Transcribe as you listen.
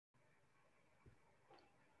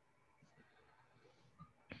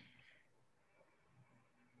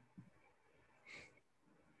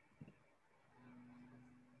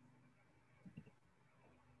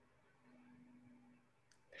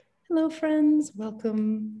Hello, friends.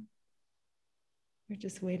 Welcome. We're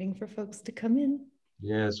just waiting for folks to come in.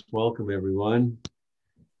 Yes, welcome everyone.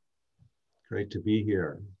 Great to be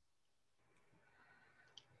here.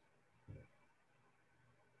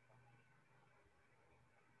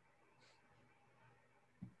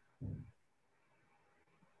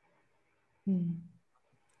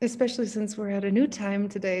 Especially since we're at a new time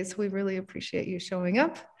today, so we really appreciate you showing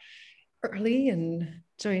up early and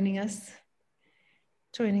joining us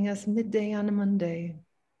midday on a Monday.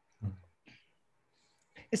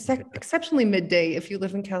 Exceptionally midday if you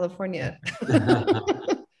live in California.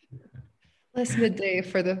 Less midday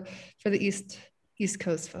for the East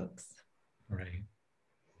Coast folks. Right.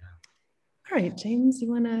 All right, James,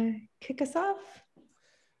 you want to kick us off?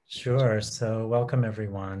 Sure. So welcome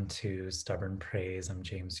everyone to Stubborn Praise. I'm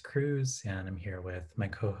James Cruz, and I'm here with my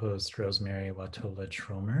co-host Rosemerry Wahtola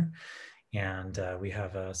Trommer. And we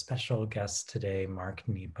have a special guest today, Mark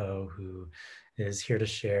Nepo, who is here to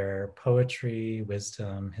share poetry,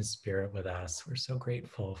 wisdom, his spirit with us. We're so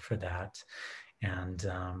grateful for that. And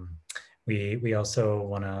we also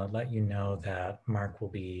want to let you know that Mark will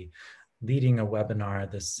be leading a webinar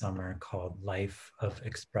this summer called Life of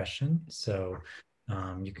Expression. So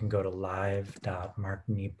you can go to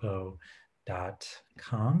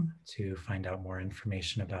live.marknepo.com to find out more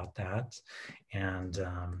information about that. And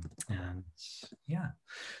yeah,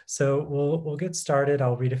 so we'll get started.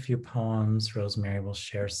 I'll read a few poems. Rosemerry will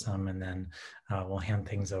share some, and then we'll hand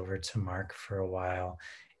things over to Mark for a while,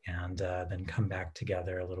 and then come back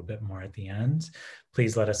together a little bit more at the end.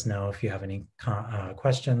 Please let us know if you have any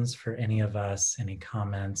questions for any of us, any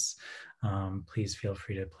comments. Please feel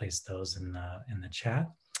free to place those in the chat.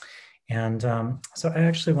 And so I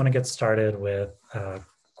actually want to get started with a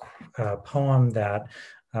poem that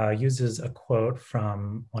uses a quote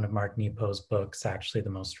from one of Mark Nepo's books, actually the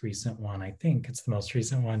most recent one. I think it's the most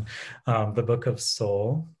recent one, the Book of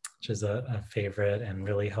Soul, which is a favorite and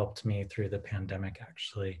really helped me through the pandemic,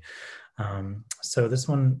 actually. So this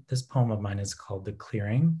poem of mine is called The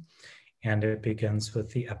Clearing, and it begins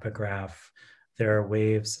with the epigraph: "There are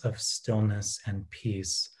waves of stillness and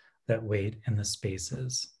peace that wait in the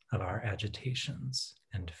spaces of our agitations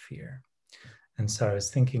and fear." And so I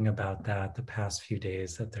was thinking about that the past few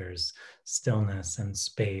days, that there's stillness and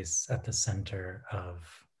space at the center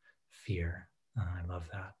of fear. I love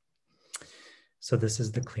that. So this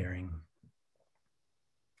is The Clearing.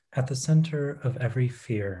 At the center of every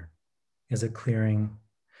fear is a clearing,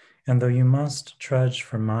 and though you must trudge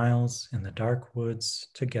for miles in the dark woods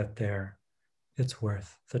to get there, it's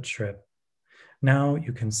worth the trip. Now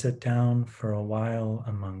you can sit down for a while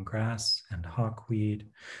among grass and hawkweed.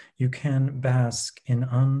 You can bask in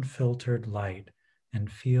unfiltered light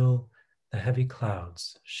and feel the heavy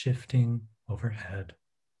clouds shifting overhead.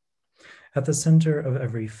 At the center of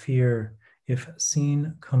every fear, if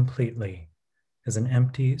seen completely, is an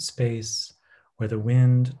empty space where the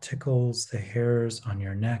wind tickles the hairs on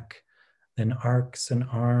your neck, then arcs an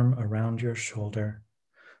arm around your shoulder,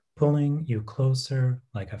 pulling you closer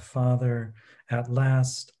like a father, at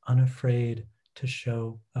last unafraid to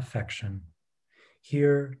show affection,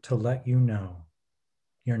 here to let you know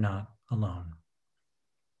you're not alone.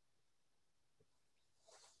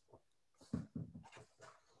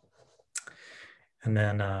 And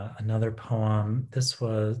then another poem. This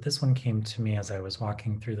one came to me as I was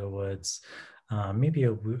walking through the woods, maybe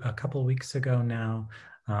a couple weeks ago now.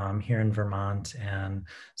 Here in Vermont, and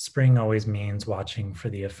spring always means watching for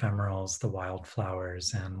the ephemerals, the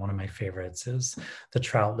wildflowers, and one of my favorites is the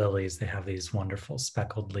trout lilies. They have these wonderful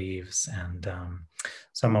speckled leaves, and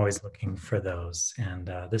so I'm always looking for those. And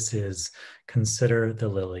this is Consider the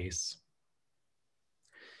Lilies.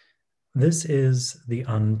 This is the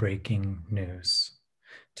unbreaking news.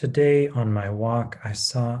 Today on my walk, I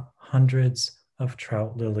saw hundreds of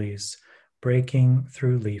trout lilies breaking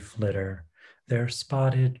through leaf litter, their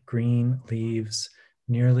spotted green leaves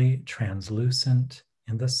nearly translucent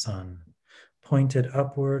in the sun, pointed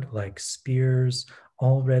upward like spears,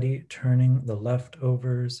 already turning the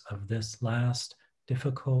leftovers of this last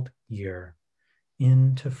difficult year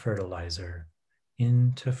into fertilizer,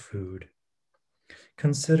 into food.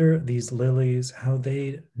 Consider these lilies, how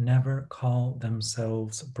they never call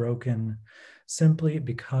themselves broken, simply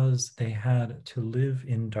because they had to live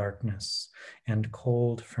in darkness and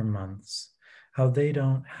cold for months, how they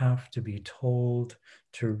don't have to be told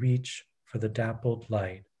to reach for the dappled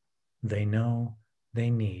light they know they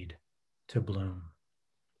need to bloom.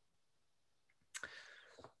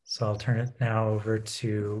 So I'll turn it now over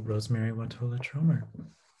to Rosemerry Wahtola Trommer.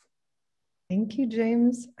 Thank you,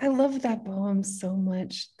 James. I love that poem so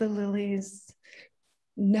much. The lilies.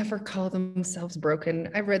 never call themselves broken.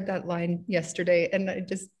 I read that line yesterday and I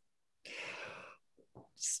just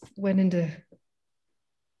went into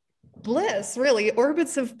bliss, really,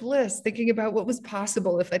 orbits of bliss, thinking about what was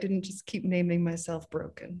possible if I didn't just keep naming myself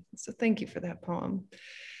broken. So thank you for that poem.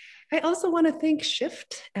 I also want to thank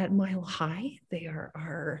Shift at Mile High. They are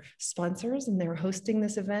our sponsors and they're hosting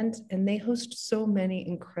this event, and they host so many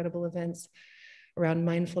incredible events around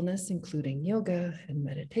mindfulness, including yoga and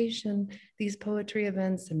meditation, these poetry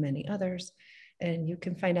events, and many others. And you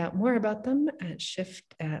can find out more about them at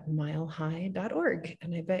shift@milehigh.org.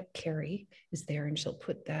 And I bet Carrie is there and she'll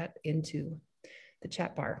put that into the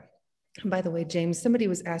chat bar. And by the way, James, somebody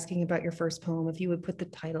was asking about your first poem, if you would put the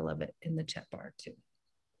title of it in the chat bar too.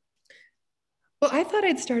 Well, I thought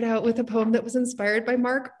I'd start out with a poem that was inspired by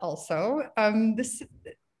Mark also.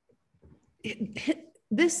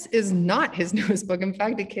 This is not his newest book. In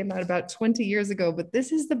fact, it came out about 20 years ago, but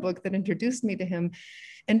this is the book that introduced me to him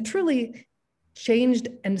and truly changed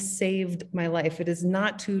and saved my life. It is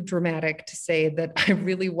not too dramatic to say that I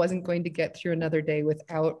really wasn't going to get through another day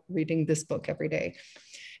without reading this book every day.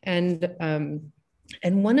 And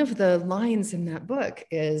one of the lines in that book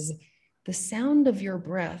is, "The sound of your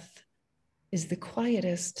breath is the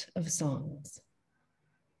quietest of songs."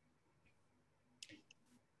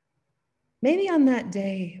 Maybe on that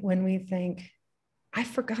day when we think, I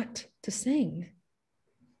forgot to sing,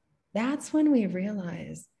 that's when we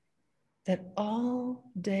realize that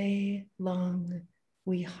all day long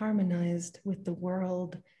we harmonized with the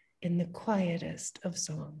world in the quietest of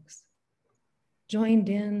songs, joined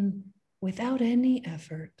in without any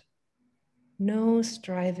effort, no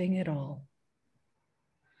striving at all.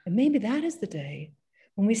 And maybe that is the day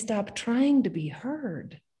when we stop trying to be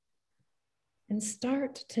heard and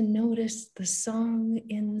start to notice the song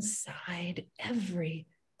inside every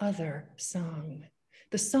other song,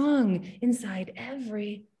 the song inside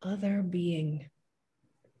every other being.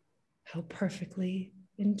 How perfectly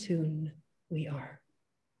in tune we are.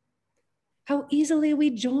 How easily we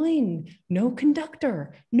join. No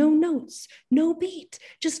conductor, no notes, no beat,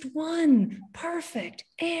 just one perfect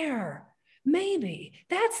air. Maybe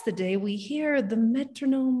that's the day we hear the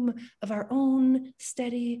metronome of our own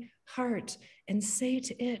steady heart and say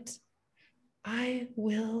to it, I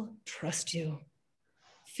will trust you.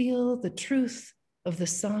 Feel the truth of the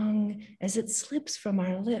song as it slips from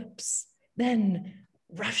our lips, then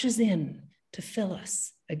rushes in to fill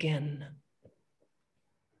us again.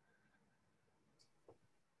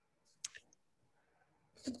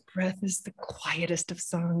 The breath is the quietest of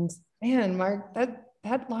songs. Man, Mark,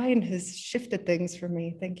 that line has shifted things for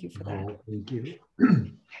me. Thank you for that. Oh, thank you.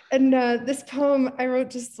 And this poem I wrote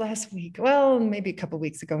just last week. Well, maybe a couple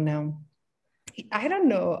weeks ago now. I don't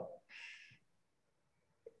know.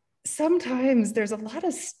 Sometimes there's a lot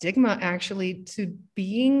of stigma actually to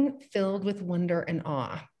being filled with wonder and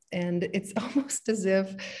awe. And it's almost as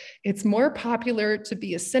if it's more popular to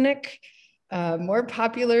be a cynic, more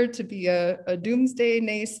popular to be a doomsday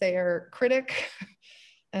naysayer critic.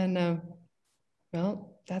 And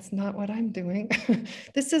well, that's not what I'm doing.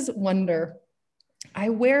 This is wonder. I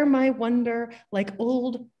wear my wonder like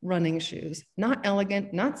old running shoes, not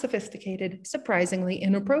elegant, not sophisticated, surprisingly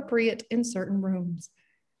inappropriate in certain rooms.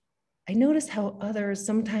 I notice how others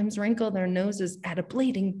sometimes wrinkle their noses at a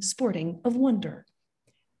blatant sporting of wonder,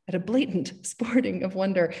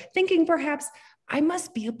 thinking perhaps I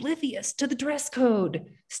must be oblivious to the dress code,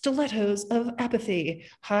 stilettos of apathy,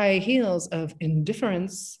 high heels of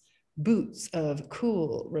indifference, boots of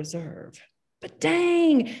cool reserve. But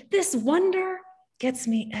dang, this wonder gets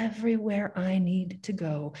me everywhere I need to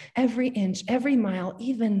go, every inch, every mile,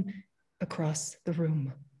 even across the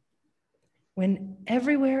room. When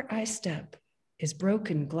everywhere I step is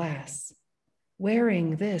broken glass,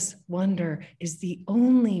 wearing this wonder is the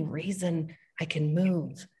only reason I can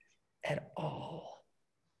move at all.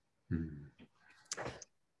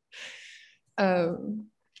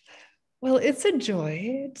 Well, it's a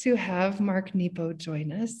joy to have Mark Nepo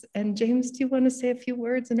join us. And James, do you want to say a few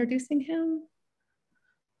words introducing him?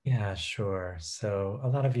 Yeah, sure. So a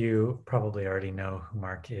lot of you probably already know who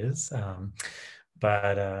Mark is,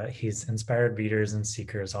 but he's inspired readers and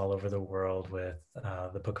seekers all over the world with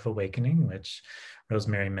the Book of Awakening, which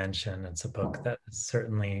Rosemerry mentioned. It's a book that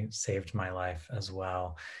certainly saved my life as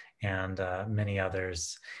well, and many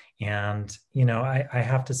others. And, you know, I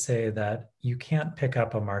have to say that you can't pick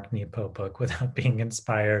up a Mark Nepo book without being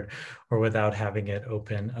inspired or without having it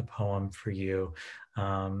open a poem for you.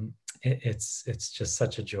 It's just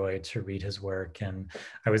such a joy to read his work. And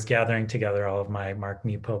I was gathering together all of my Mark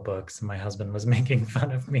Nepo books, and my husband was making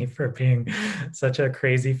fun of me for being such a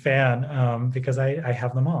crazy fan because I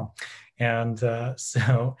have them all. And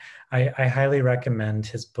so I highly recommend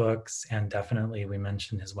his books, and definitely we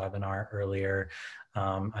mentioned his webinar earlier.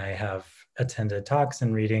 I have attended talks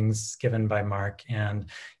and readings given by Mark, and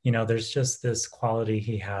there's just this quality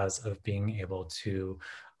he has of being able to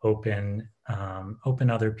open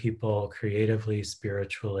other people creatively,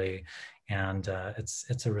 spiritually, and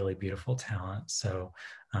it's a really beautiful talent. So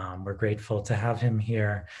we're grateful to have him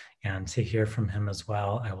here and to hear from him as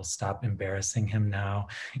well. I will stop embarrassing him now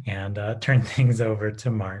and turn things over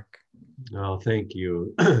to Mark. Oh, thank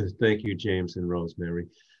you. Thank you, James and Rosemerry.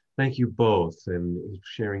 Thank you both, and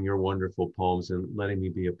sharing your wonderful poems and letting me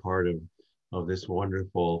be a part of this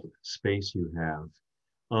wonderful space you have.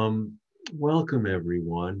 Welcome,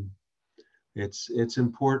 everyone. It's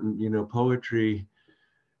important, poetry,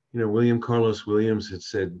 William Carlos Williams had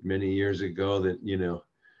said many years ago that,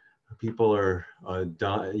 people are,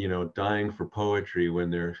 dying for poetry when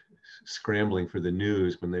they're scrambling for the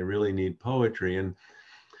news, when they really need poetry. And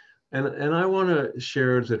I want to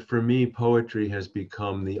share that for me, poetry has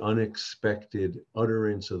become the unexpected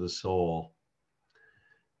utterance of the soul.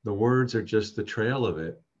 The words are just the trail of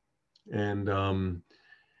it. And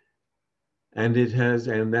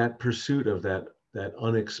that pursuit of that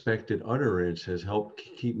unexpected utterance has helped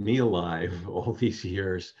keep me alive all these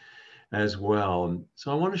years as well.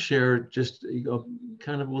 So I want to share just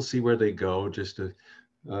kind of, we'll see where they go, just a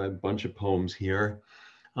bunch of poems here.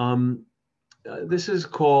 This is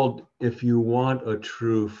called If You Want a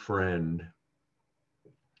True Friend.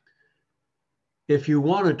 If you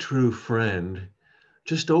want a true friend,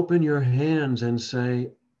 just open your hands and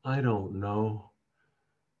say, I don't know.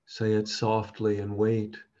 Say it softly and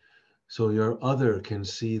wait so your other can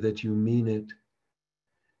see that you mean it.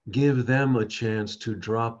 Give them a chance to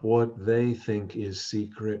drop what they think is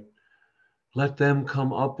secret. Let them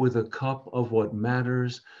come up with a cup of what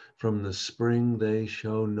matters from the spring they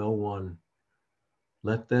show no one.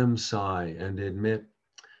 Let them sigh and admit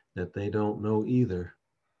that they don't know either.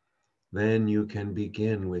 Then you can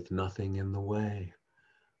begin with nothing in the way.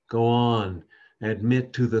 Go on,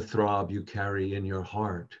 admit to the throb you carry in your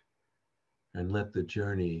heart, and let the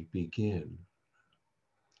journey begin.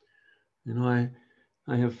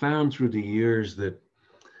 I have found through the years that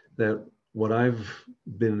what I've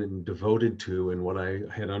been devoted to and what I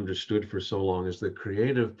had understood for so long as the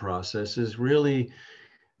creative process is really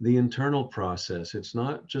the internal process. It's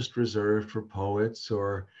not just reserved for poets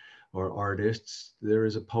or artists. There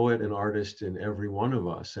is a poet and artist in every one of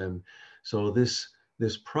us. And so this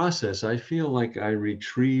process, I feel like I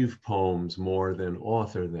retrieve poems more than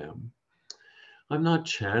author them. I'm not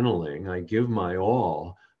channeling, I give my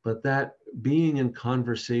all, but that being in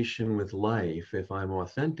conversation with life, if I'm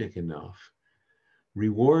authentic enough,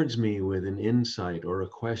 rewards me with an insight or a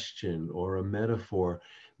question or a metaphor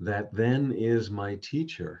that then is my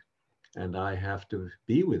teacher, and I have to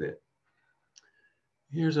be with it.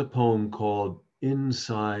 Here's a poem called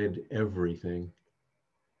Inside Everything.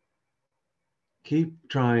 Keep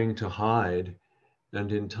trying to hide,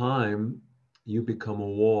 and in time, you become a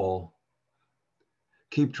wall.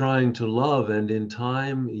 Keep trying to love, and in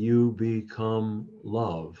time, you become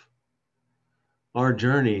love. Our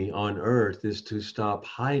journey on earth is to stop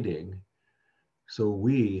hiding so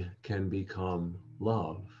we can become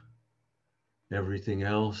love. Everything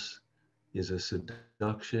else is a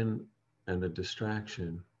seduction and a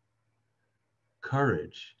distraction.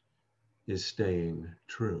 Courage is staying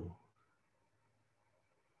true.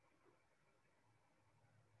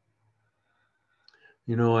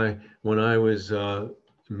 When I was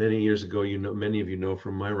many years ago, many of you know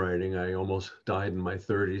from my writing, I almost died in my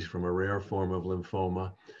 30s from a rare form of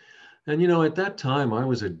lymphoma. And, at that time, I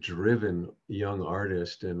was a driven young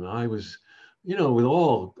artist, and I was, with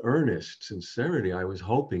all earnest sincerity, I was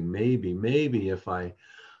hoping maybe if I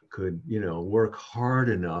could, work hard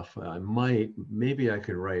enough, maybe I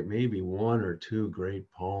could write maybe one or two great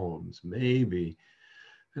poems, maybe.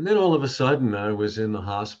 And then all of a sudden I was in the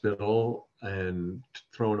hospital and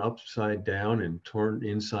thrown upside down and torn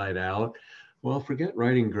inside out. Well, forget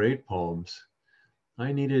writing great poems.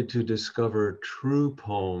 I needed to discover true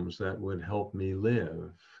poems that would help me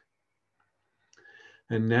live.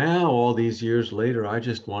 And now, all these years later, I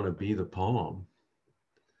just want to be the poem.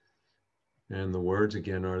 And the words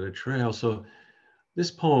again are the trail. So this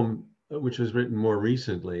poem, which was written more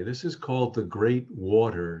recently, this is called The Great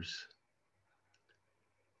Waters.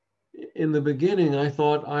 In the beginning, I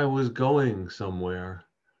thought I was going somewhere.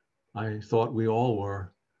 I thought we all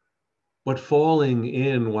were. But falling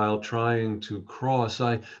in while trying to cross,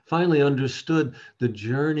 I finally understood the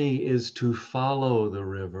journey is to follow the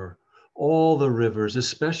river, all the rivers,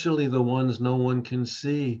 especially the ones no one can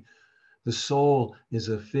see, The soul is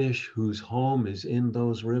a fish whose home is in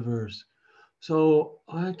those rivers. So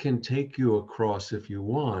I can take you across if you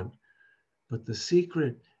want, but the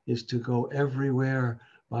secret is to go everywhere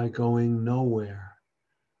by going nowhere.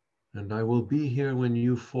 And I will be here when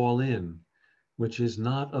you fall in, which is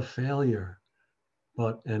not a failure,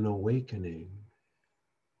 but an awakening.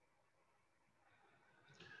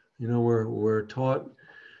 You know, we're taught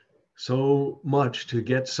so much to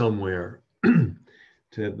get somewhere,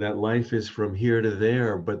 that life is from here to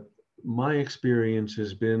there. But my experience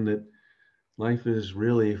has been that life is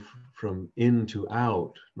really from in to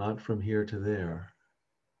out, not from here to there.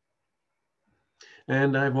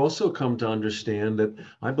 And I've also come to understand that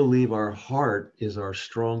I believe our heart is our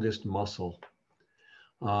strongest muscle.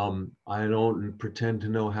 I don't pretend to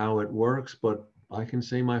know how it works, but I can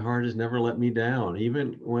say my heart has never let me down,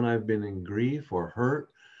 even when I've been in grief or hurt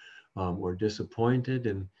or disappointed.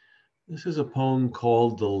 And this is a poem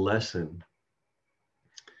called The Lesson.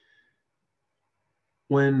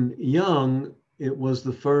 When young, it was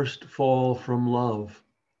the first fall from love.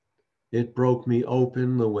 It broke me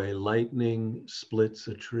open the way lightning splits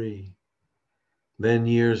a tree. Then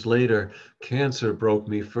years later, cancer broke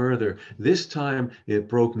me further. This time it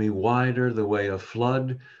broke me wider the way a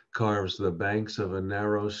flood carves the banks of a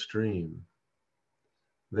narrow stream.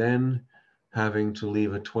 Then, having to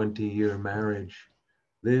leave a 20-year marriage,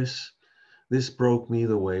 this broke me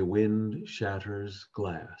the way wind shatters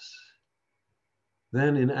glass.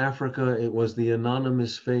 Then in Africa, it was the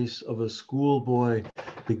anonymous face of a schoolboy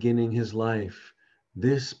beginning his life.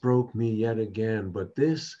 This broke me yet again, but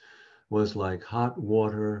this was like hot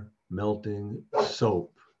water melting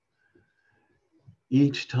soap.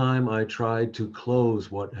 Each time I tried to close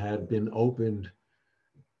what had been opened,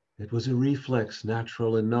 it was a reflex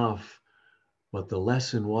natural enough, but the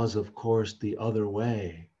lesson was, of course, the other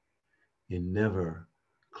way, in never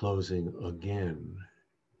closing again.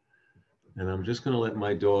 And I'm just going to let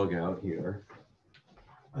my dog out here.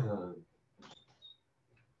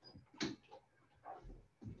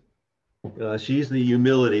 She's the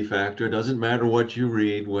humility factor. Doesn't matter what you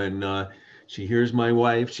read. When she hears my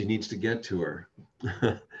wife, she needs to get to her.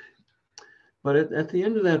 But at the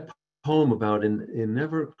end of that poem about in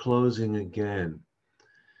never closing again,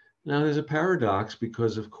 now there's a paradox,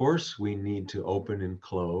 because of course we need to open and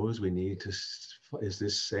close. We need to, is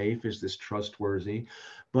this safe? Is this trustworthy?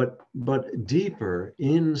 But deeper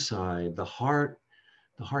inside, the heart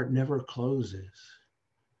never closes.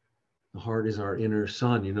 The heart is our inner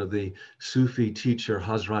sun. You know, the Sufi teacher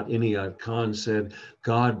Hazrat Inayat Khan said,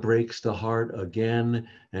 God breaks the heart again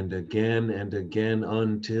and again and again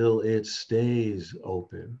until it stays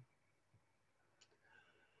open.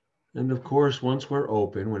 And of course, once we're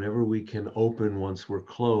open, whenever we can open once we're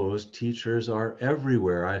closed, teachers are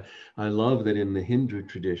everywhere. I love that in the Hindu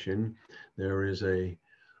tradition, there is a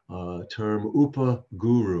term upa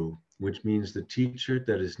guru, which means the teacher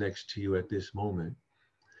that is next to you at this moment.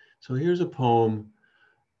 So here's a poem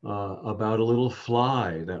about a little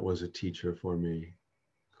fly that was a teacher for me.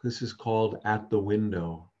 This is called At the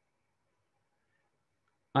Window.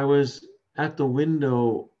 I was at the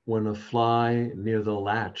window when a fly near the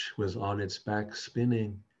latch was on its back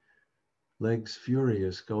spinning, legs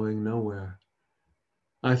furious, going nowhere.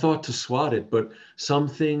 I thought to swat it, but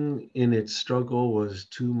something in its struggle was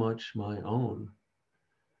too much my own.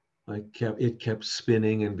 It kept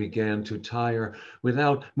spinning and began to tire.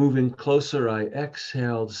 Without moving closer, I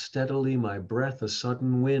exhaled steadily, my breath a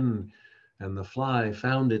sudden wind, and the fly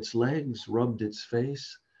found its legs, rubbed its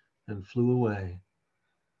face, and flew away.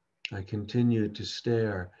 I continued to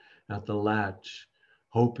stare at the latch,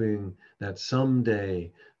 hoping that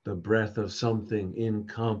someday the breath of something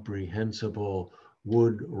incomprehensible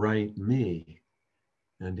would right me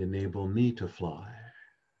and enable me to fly.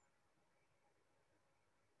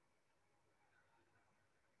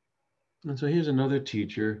 And so here's another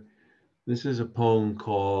teacher. This is a poem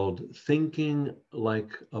called Thinking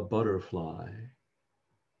Like a Butterfly.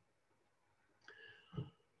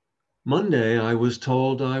 Monday, I was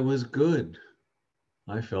told I was good.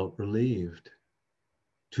 I felt relieved.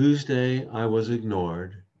 Tuesday, I was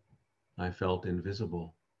ignored. I felt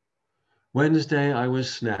invisible. Wednesday, I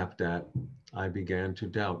was snapped at. I began to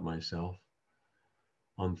doubt myself.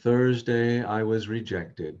 On Thursday, I was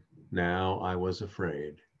rejected. Now I was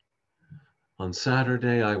afraid. On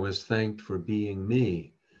Saturday, I was thanked for being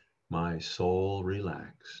me. My soul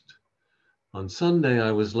relaxed. On Sunday,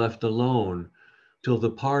 I was left alone till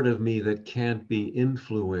the part of me that can't be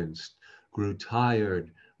influenced grew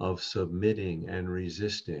tired of submitting and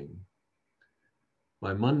resisting.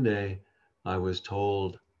 By Monday, I was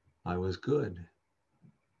told I was good.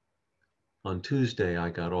 On Tuesday, I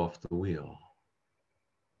got off the wheel.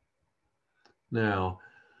 Now,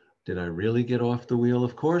 did I really get off the wheel?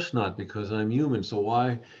 Of course not, because I'm human. So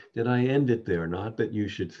why did I end it there? Not that you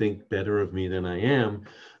should think better of me than I am,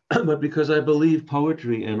 but because I believe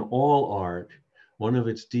poetry and all art, one of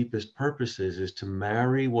its deepest purposes is to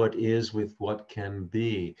marry what is with what can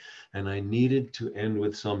be. And I needed to end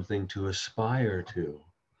with something to aspire to.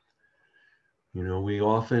 You know, we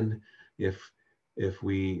often, if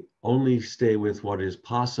we only stay with what is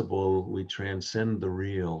possible, we transcend the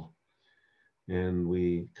real and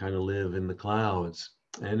we kind of live in the clouds.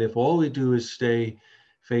 And if all we do is stay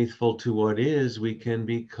faithful to what is, we can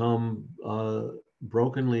become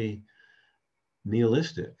brokenly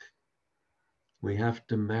nihilistic. We have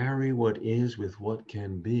to marry what is with what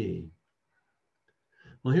can be.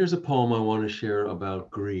 Well, here's a poem I want to share about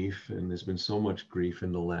grief. And there's been so much grief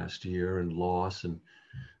in the last year and loss, and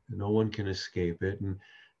no one can escape it. And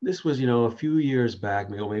this was, a few years back,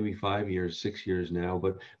 maybe 5 years, 6 years now,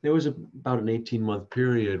 but there was about an 18-month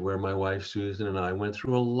period where my wife, Susan, and I went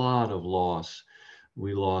through a lot of loss.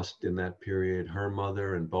 We lost in that period her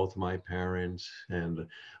mother and both my parents, and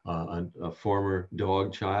a former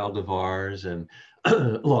dog child of ours, and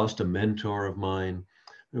lost a mentor of mine.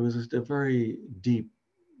 It was just a very deep,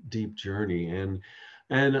 deep journey. And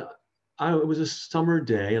it was a summer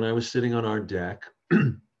day, and I was sitting on our deck,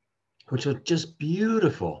 which was just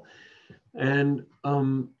beautiful. And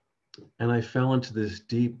I fell into this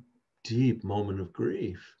deep, deep moment of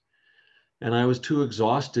grief. And I was too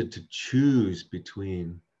exhausted to choose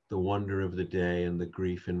between the wonder of the day and the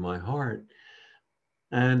grief in my heart.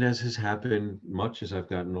 And as has happened much as I've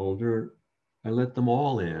gotten older, I let them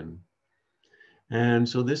all in. And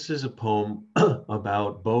so this is a poem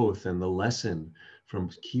about both and the lesson from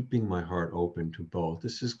keeping my heart open to both.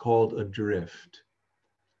 This is called Adrift.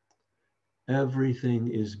 Everything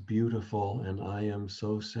is beautiful and I am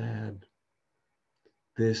so sad.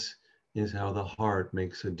 This is how the heart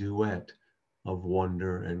makes a duet of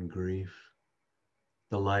wonder and grief.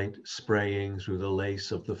 The light spraying through the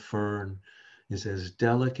lace of the fern is as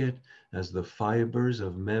delicate as the fibers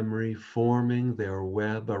of memory forming their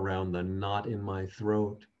web around the knot in my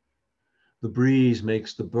throat. The breeze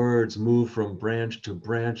makes the birds move from branch to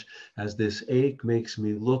branch as this ache makes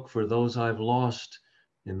me look for those I've lost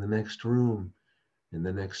in the next room, in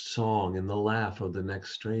the next song, in the laugh of the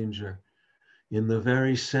next stranger. In the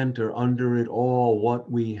very center, under it all, what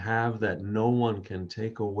we have that no one can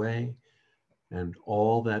take away, and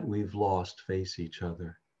all that we've lost face each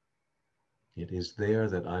other. It is there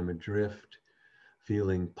that I'm adrift,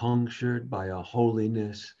 feeling punctured by a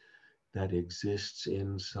holiness that exists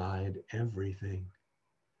inside everything.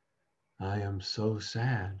 I am so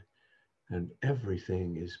sad, and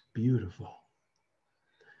everything is beautiful.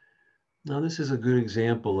 Now, this is a good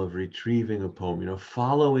example of retrieving a poem,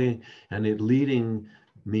 following and it leading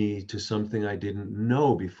me to something I didn't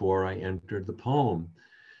know before I entered the poem.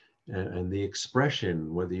 And the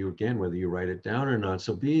expression, whether you write it down or not.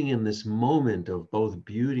 So being in this moment of both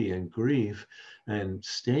beauty and grief and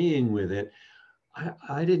staying with it,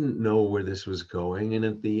 I didn't know where this was going. And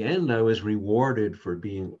at the end, I was rewarded for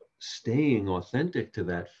staying authentic to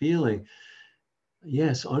that feeling.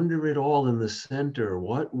 Yes, under it all in the center,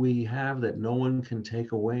 what we have that no one can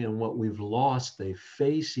take away and what we've lost, they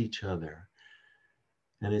face each other.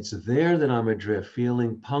 And it's there that I'm adrift,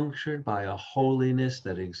 feeling punctured by a holiness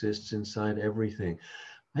that exists inside everything.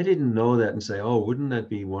 I didn't know that and say, oh, wouldn't that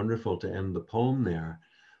be wonderful to end the poem there?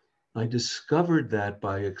 I discovered that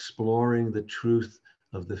by exploring the truth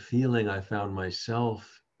of the feeling I found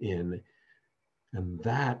myself in. And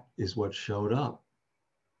that is what showed up.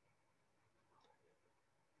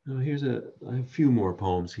 Now here's I have a few more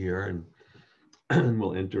poems here, and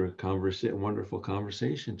we'll enter a wonderful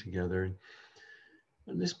conversation together.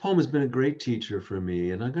 And this poem has been a great teacher for me,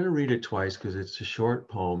 and I'm going to read it twice because it's a short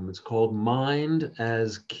poem. It's called Mind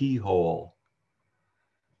as Keyhole.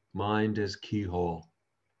 Mind as Keyhole.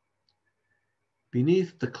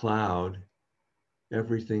 Beneath the cloud,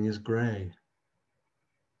 everything is gray.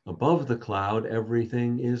 Above the cloud,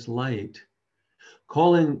 everything is light.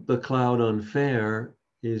 Calling the cloud unfair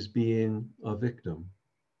is being a victim.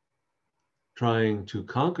 Trying to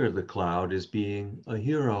conquer the cloud is being a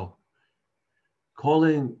hero.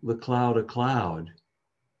 Calling the cloud a cloud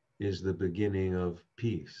is the beginning of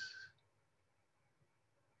peace.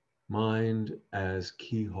 Mind as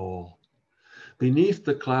keyhole. Beneath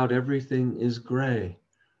the cloud, everything is gray.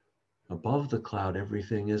 Above the cloud,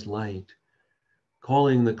 everything is light.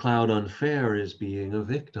 Calling the cloud unfair is being a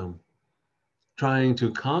victim. Trying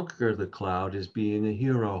to conquer the cloud is being a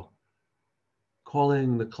hero.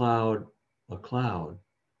 Calling the cloud a cloud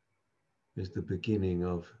is the beginning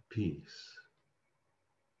of peace.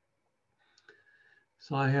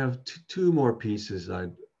 So I have two more pieces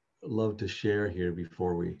I'd love to share here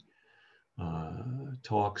before we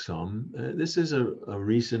talk some. This is a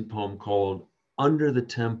recent poem called Under the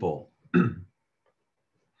Temple.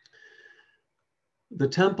 The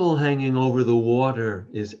temple hanging over the water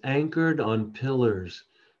is anchored on pillars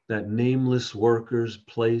that nameless workers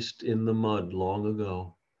placed in the mud long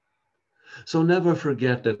ago. So never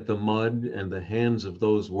forget that the mud and the hands of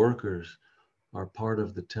those workers are part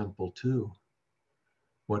of the temple too.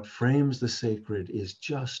 What frames the sacred is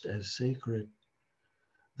just as sacred.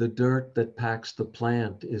 The dirt that packs the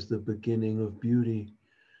plant is the beginning of beauty,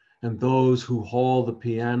 and those who haul the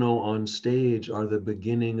piano on stage are the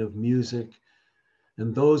beginning of music,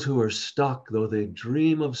 and those who are stuck, though they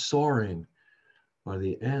dream of soaring, are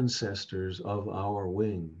the ancestors of our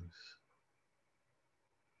wings.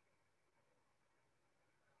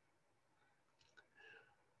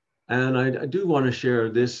 And I do want to share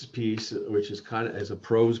this piece, which is kind of as a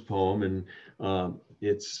prose poem, and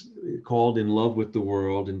it's called In Love with the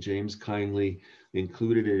World, and James kindly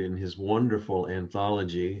included it in his wonderful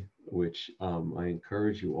anthology, which I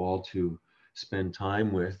encourage you all to spend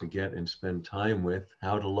time with, to get and spend time with,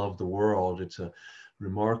 How to Love the World. It's a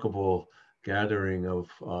remarkable gathering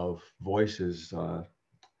of voices,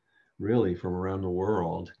 really from around the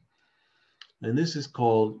world. And this is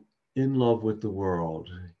called In Love with the World.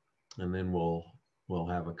 And then we'll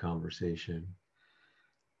have a conversation.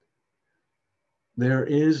 There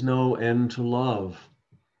is no end to love.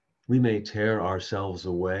 We may tear ourselves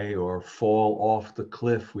away or fall off the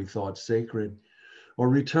cliff we thought sacred, or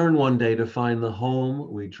return one day to find the home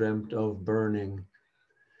we dreamt of burning.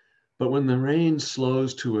 But when the rain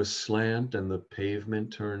slows to a slant and the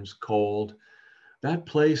pavement turns cold, that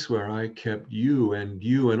place where I kept you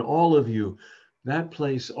and all of you, that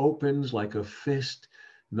place opens like a fist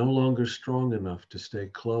no longer strong enough to stay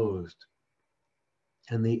closed.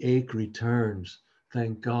 And the ache returns,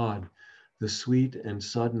 thank God, the sweet and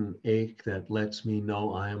sudden ache that lets me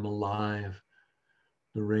know I am alive.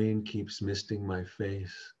 The rain keeps misting my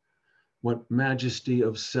face. What majesty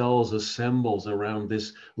of cells assembles around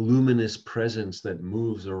this luminous presence that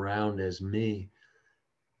moves around as me?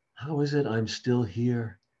 How is it I'm still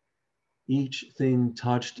here? Each thing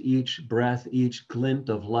touched, each breath, each glint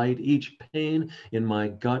of light, each pain in my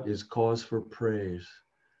gut is cause for praise.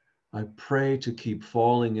 I pray to keep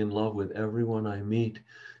falling in love with everyone I meet,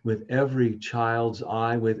 with every child's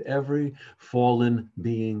eye, with every fallen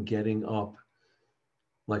being getting up.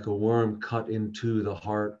 Like a worm cut into the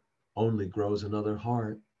heart only grows another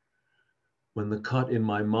heart. When the cut in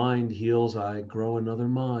my mind heals, I grow another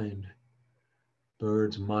mind.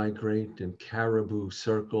 Birds migrate and caribou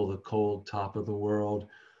circle the cold top of the world.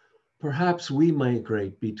 Perhaps we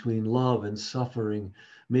migrate between love and suffering,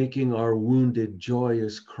 making our wounded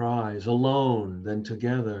joyous cries, alone, then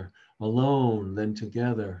together, alone, then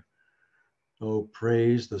together. Oh,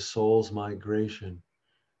 praise the soul's migration.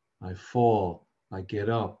 I fall, I get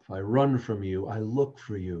up, I run from you, I look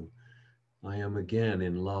for you. I am again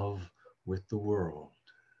in love with the world.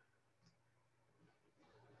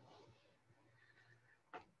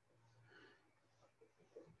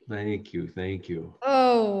 Thank you, thank you.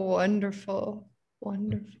 Oh, wonderful,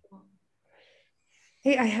 wonderful.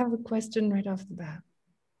 Hey, I have a question right off the bat.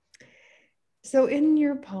 So in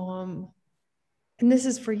your poem, and this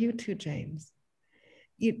is for you too, James,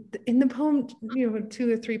 in the poem,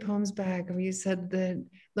 2 or 3 poems back, where you said that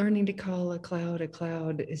learning to call a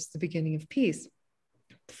cloud is the beginning of peace.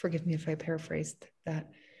 Forgive me if I paraphrased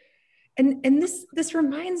that. And this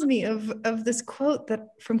reminds me of this quote that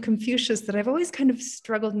from Confucius that I've always kind of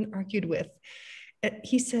struggled and argued with.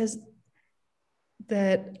 He says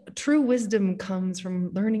that true wisdom comes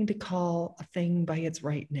from learning to call a thing by its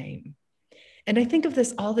right name. And I think of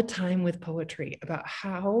this all the time with poetry, about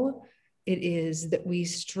how it is that we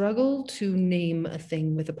struggle to name a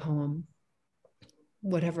thing with a poem,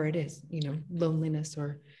 whatever it is, loneliness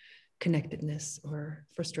or connectedness or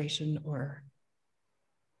frustration or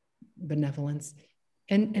benevolence.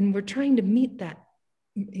 And we're trying to meet that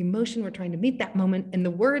emotion, we're trying to meet that moment, and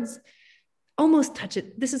the words almost touch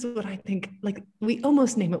it. This is what I think, like we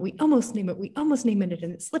almost name it,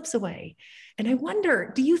 and it slips away. And I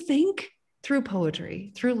wonder, do you think through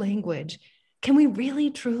poetry, through language, can we really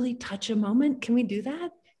truly touch a moment? Can we do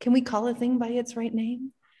that? Can we call a thing by its right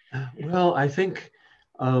name? Well, I think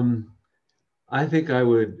I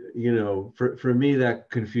would, for me, that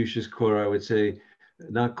Confucius quote, I would say,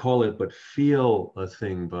 not call it, but feel a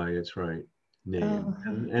thing by its right name.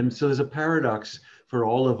 Oh. And so there's a paradox for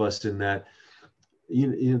all of us in that,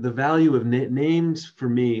 the value of names for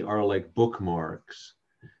me are like bookmarks,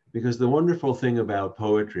 because the wonderful thing about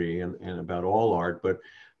poetry and about all art, but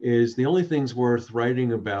is the only things worth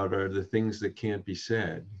writing about are the things that can't be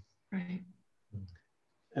said. Right.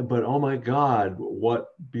 But oh my God, what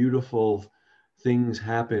beautiful things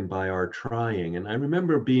happen by our trying. And I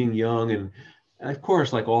remember being young, and of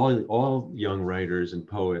course, like all young writers and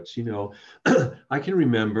poets, I can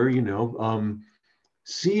remember,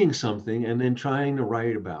 seeing something and then trying to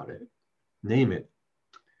write about it, name it.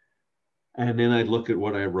 And then I'd look at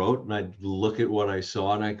what I wrote and I'd look at what I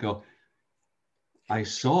saw and I go, I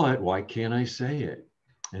saw it, why can't I say it?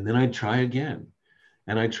 And then I'd try again.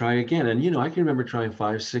 And I'd try again. And, I can remember trying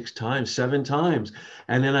 5, 6 times, 7 times.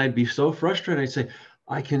 And then I'd be so frustrated. I'd say,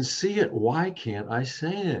 I can see it. Why can't I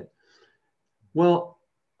say it? Well,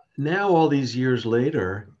 now all these years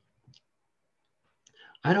later,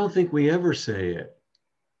 I don't think we ever say it.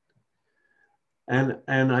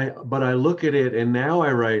 But I look at it and now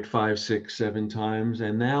I write 5, 6, 7 times.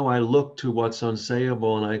 And now I look to what's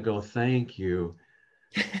unsayable and I go, thank you.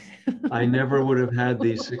 I never would have had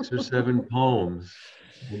these 6 or 7 poems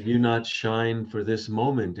had you not shined for this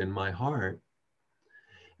moment in my heart.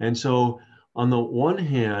 And so on the one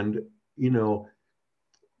hand,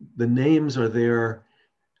 the names are there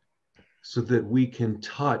so that we can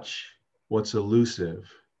touch what's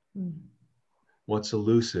elusive, but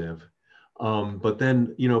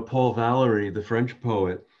then, Paul Valéry, the French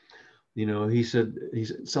poet, he said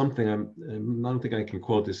something, I don't think I can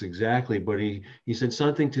quote this exactly, but he said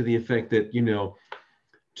something to the effect that,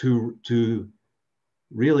 to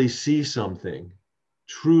really see something,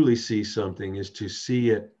 truly see something, is to see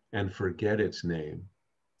it and forget its name.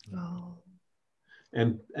 Oh.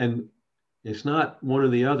 And it's not one or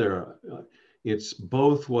the other. It's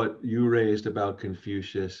both what you raised about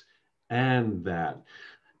Confucius and that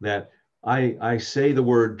I say the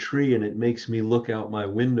word tree and it makes me look out my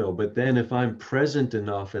window. But then if I'm present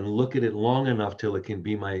enough and look at it long enough till it can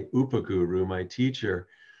be my upaguru, my teacher,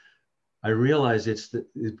 I realize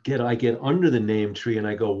I get under the name tree and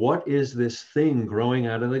I go, what is this thing growing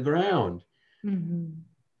out of the ground? Mm-hmm.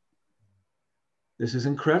 This is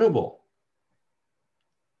incredible.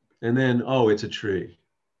 And then, oh, it's a tree.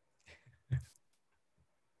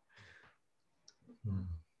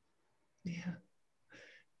 Yeah.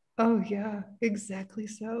 Oh, yeah, exactly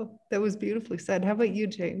so. That was beautifully said. How about you,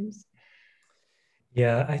 James?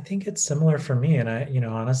 Yeah, I think it's similar for me. And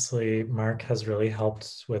honestly, Mark has really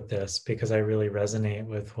helped with this because I really resonate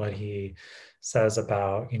with what he says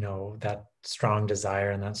about, that strong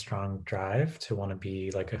desire and that strong drive to want to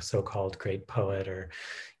be like a so-called great poet or,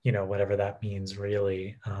 whatever that means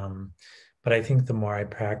really. But I think the more I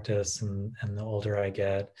practice and the older I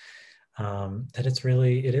get, that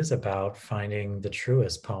it is about finding the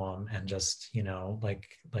truest poem and just,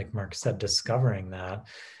 like Mark said, discovering that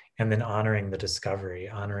and then honoring the discovery,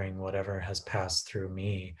 honoring whatever has passed through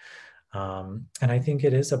me. And I think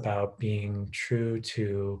it is about being true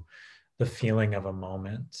to the feeling of a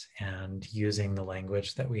moment and using the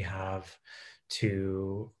language that we have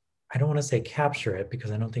to, I don't want to say capture it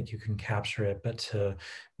because I don't think you can capture it, but to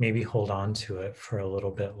maybe hold on to it for a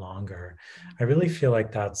little bit longer. I really feel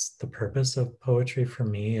like that's the purpose of poetry for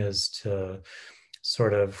me, is to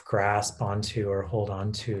sort of grasp onto or hold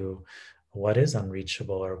on to what is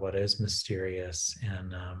unreachable or what is mysterious,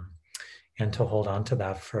 and to hold on to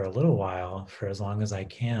that for a little while, for as long as I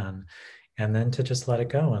can, and then to just let it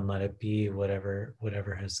go and let it be whatever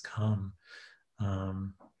has come.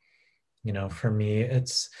 For me,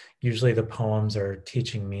 it's usually the poems are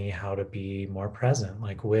teaching me how to be more present,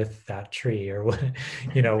 like with that tree or what,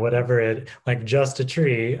 whatever it, like just a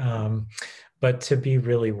tree, but to be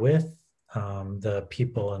really with the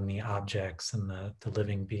people and the objects and the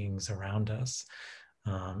living beings around us.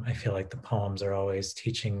 I feel like the poems are always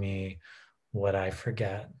teaching me what I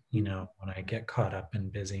forget, when I get caught up in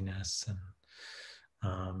busyness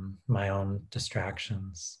and my own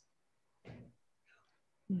distractions.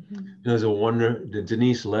 Mm-hmm. There's a wonder,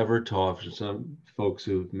 Denise Levertov, some folks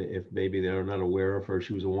who, if maybe they're not aware of her,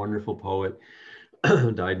 she was a wonderful poet,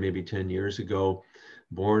 died maybe 10 years ago,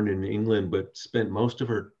 born in England, but spent most of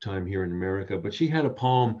her time here in America. But she had a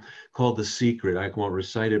poem called The Secret. I won't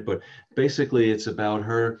recite it, but basically it's about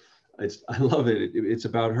her. I love it. It's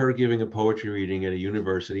about her giving a poetry reading at a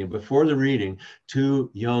university. And before the reading,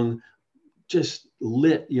 2 young, just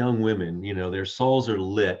lit young women, their souls are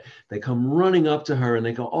lit. They come running up to her and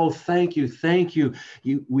they go, oh, thank you.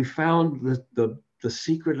 We found the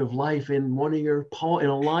secret of life in one of your in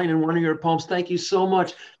a line in one of your poems. Thank you so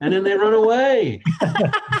much. And then they run away.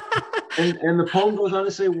 And the poem goes on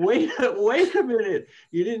to say, wait a minute.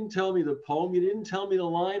 You didn't tell me the poem. You didn't tell me the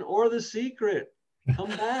line or the secret. Come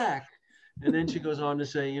back. And then she goes on to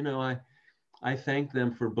say, I thank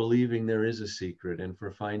them for believing there is a secret and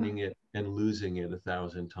for finding it and losing it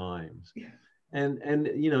 1,000 times. Yeah. And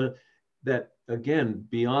that again,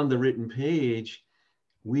 beyond the written page,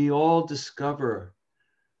 we all discover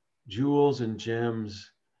jewels and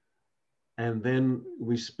gems, and then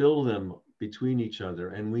we spill them between each other,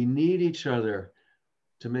 and we need each other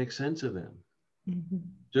to make sense of them. Mm-hmm.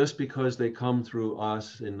 Just because they come through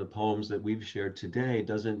us in the poems that we've shared today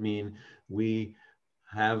doesn't mean we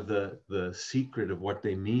have the secret of what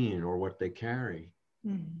they mean or what they carry.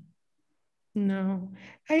 Mm-hmm. No,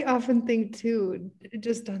 I often think too,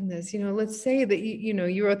 just on this, let's say that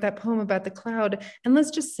you wrote that poem about the cloud, and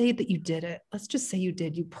let's just say that you did it. Let's just say you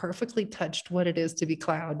did. You perfectly touched what it is to be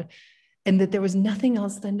cloud, and that there was nothing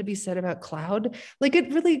else then to be said about cloud. Like,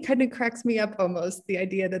 it really kind of cracks me up almost, the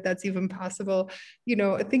idea that that's even possible.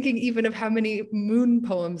 Thinking even of how many moon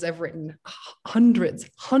poems I've written, hundreds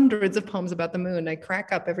of poems about the moon. I crack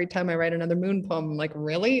up every time I write another moon poem. I'm like,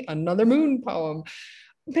 really? Another moon poem?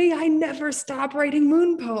 May I never stop writing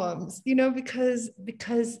moon poems, because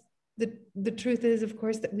the truth is, of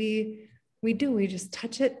course, that we just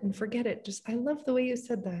touch it and forget it. Just, I love the way you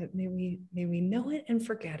said that. May we know it and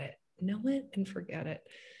forget it. Know it and forget it.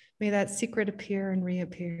 May that secret appear and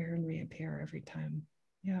reappear every time.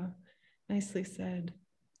 Yeah, nicely said.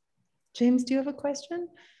 James, do you have a question?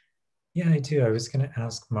 Yeah, I do. I was going to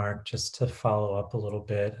ask Mark just to follow up a little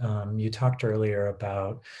bit. You talked earlier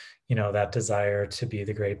about, that desire to be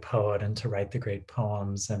the great poet and to write the great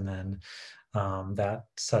poems, and then that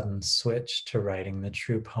sudden switch to writing the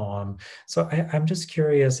true poem. So I'm just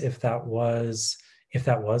curious if that was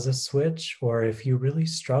a switch, or if you really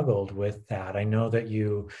struggled with that. I know that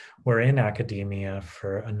you were in academia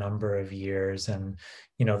for a number of years, and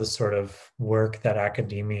the sort of work that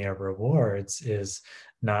academia rewards is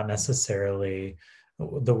not necessarily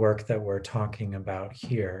the work that we're talking about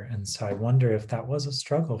here. And so I wonder if that was a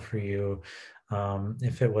struggle for you,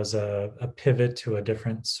 if it was a pivot to a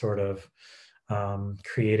different sort of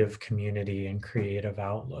creative community and creative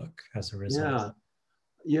outlook as a result.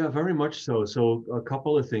 Yeah, very much so. So a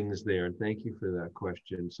couple of things there, and thank you for that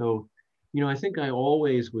question. So, I think I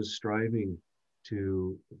always was striving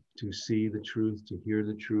to see the truth, to hear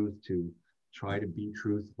the truth, to try to be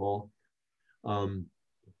truthful.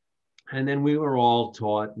 And then we were all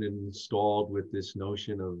taught and installed with this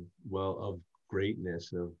notion of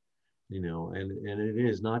greatness, and it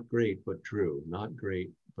is not great but true, not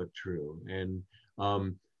great but true. And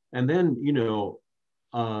then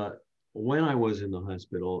when I was in the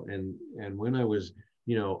hospital, and when I was,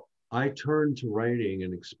 I turned to writing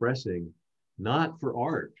and expressing, not for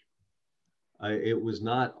art. It was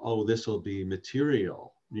not, oh, this will be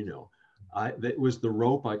material, that was the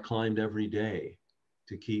rope I climbed every day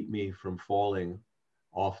to keep me from falling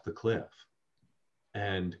off the cliff.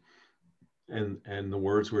 And the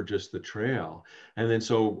words were just the trail. And then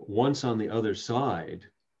so once on the other side,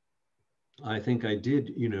 I think I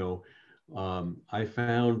did, I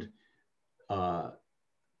found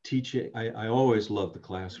teaching. I always loved the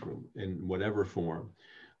classroom in whatever form.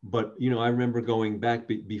 But, I remember going back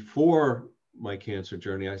before my cancer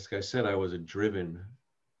journey, as I said, I was a driven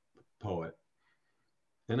poet.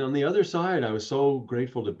 And on the other side, I was so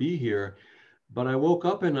grateful to be here, but I woke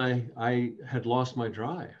up and I had lost my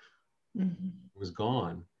drive. Mm-hmm. It was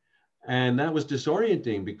gone. And that was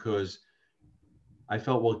disorienting because I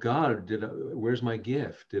felt, well, God, where's my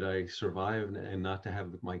gift? Did I survive and not to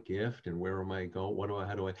have my gift? And where am I going?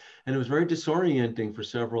 How do I? And it was very disorienting for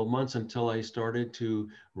several months until I started to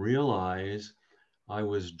realize I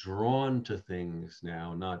was drawn to things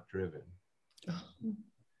now, not driven,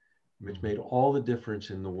 which made all the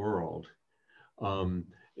difference in the world.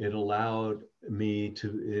 It allowed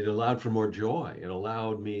for more joy. It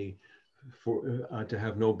allowed me to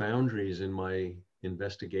have no boundaries in my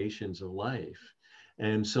investigations of life.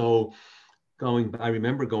 And so I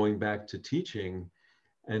remember going back to teaching,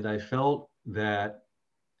 and I felt that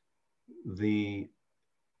the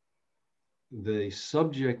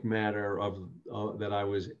subject matter of that I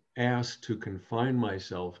was asked to confine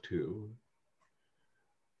myself to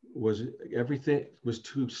everything was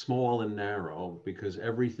too small and narrow, because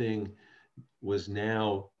everything was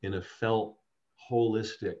now in a felt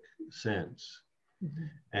holistic sense. Mm-hmm.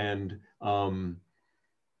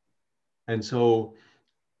 And so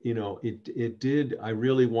it did. I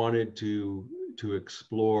really wanted to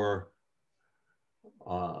explore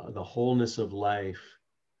the wholeness of life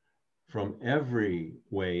from every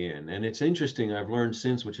way in. And it's interesting, I've learned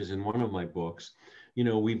since, which is in one of my books,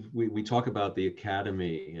 we talk about the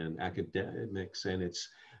academy and academics, and it's,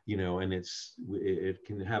 and it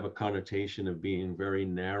can have a connotation of being very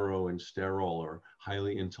narrow and sterile or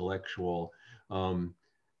highly intellectual.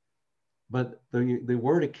 But the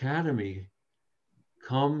word academy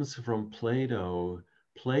comes from Plato.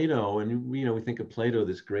 Plato, and we think of Plato,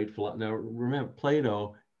 this great philosopher. Now remember,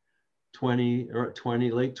 Plato,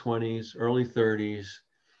 late 20s, early 30s.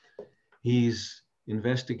 He's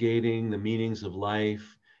investigating the meanings of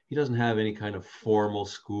life. He doesn't have any kind of formal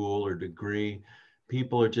school or degree.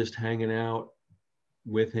 People are just hanging out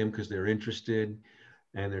with him because they're interested,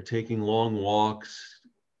 and they're taking long walks,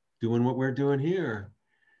 doing what we're doing here.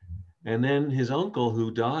 And then his uncle,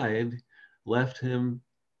 who died, left him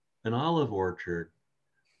an olive orchard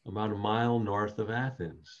about a mile north of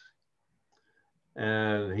Athens.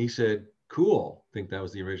 And he said, cool. I think that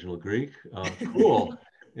was the original Greek. Cool.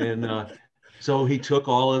 And so he took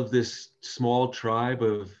all of this small tribe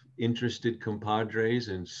of interested compadres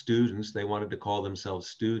and students. They wanted to call themselves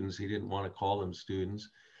students. He didn't want to call them students.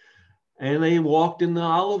 And they walked in the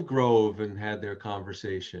olive grove and had their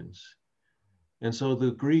conversations. And so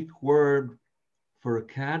the Greek word for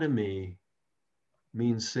academy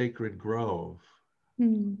means sacred grove.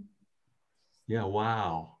 Mm. Yeah,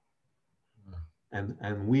 wow.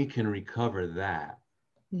 And we can recover that.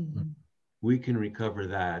 Mm-hmm. We can recover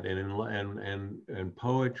that. And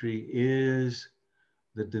poetry is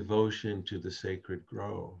the devotion to the sacred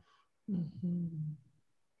grove. Mm-hmm.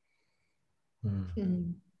 Mm.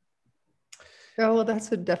 Mm. Oh, well,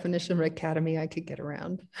 that's a definition of academy I could get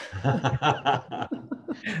around.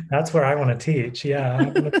 That's where I want to teach. Yeah, I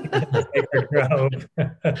want to teach in the Sacred Grove.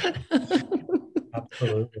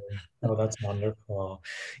 Absolutely. Oh, that's wonderful.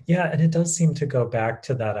 Yeah, and it does seem to go back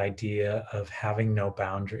to that idea of having no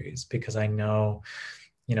boundaries, because I know,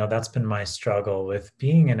 that's been my struggle with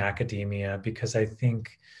being in academia, because I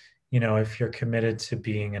think, if you're committed to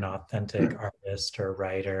being an authentic artist or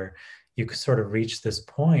writer, you could sort of reach this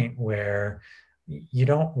point where you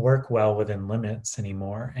don't work well within limits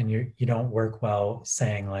anymore, and you don't work well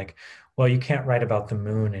saying like, well, you can't write about the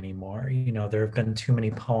moon anymore. There have been too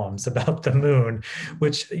many poems about the moon,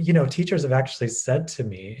 which teachers have actually said to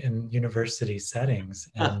me in university settings.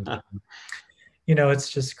 And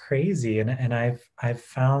it's just crazy. And I've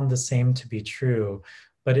found the same to be true,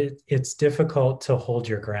 but it's difficult to hold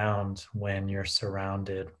your ground when you're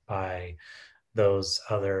surrounded by those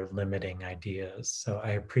other limiting ideas. So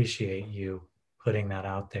I appreciate you putting that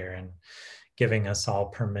out there and giving us all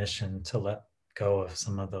permission to let go of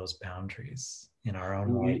some of those boundaries in our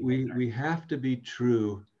own way. We have to be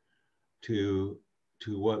true to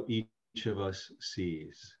what each of us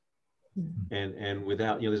sees. And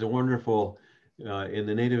without, there's a wonderful, in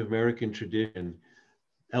the Native American tradition,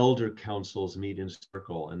 elder councils meet in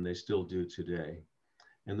circle, and they still do today.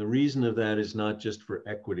 And the reason of that is not just for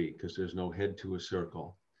equity, because there's no head to a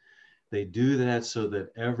circle. They do that so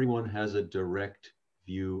that everyone has a direct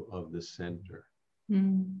view of the center.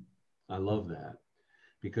 Mm. I love that,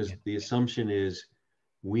 because the assumption is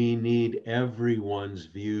we need everyone's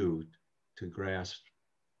view to grasp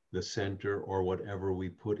the center or whatever we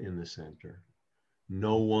put in the center.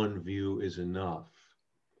 No one view is enough.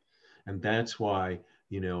 And that's why,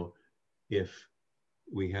 if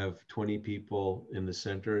we have 20 people in the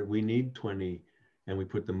center, we need 20, and we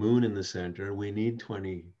put the moon in the center, we need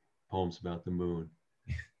 20 poems about the moon,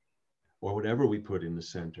 or whatever we put in the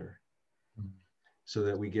center, so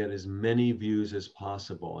that we get as many views as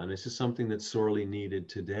possible. And this is something that's sorely needed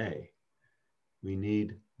today. We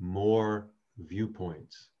need more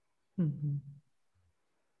viewpoints. Mm-hmm.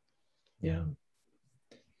 Yeah.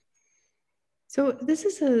 So this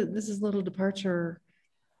is a little departure.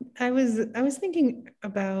 I was thinking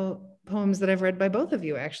about poems that I've read by both of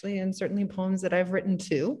you, actually, and certainly poems that I've written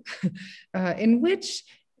too, in which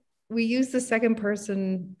we use the second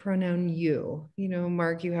person pronoun you.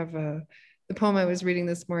 Mark, you have the poem I was reading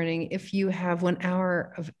this morning. If you have 1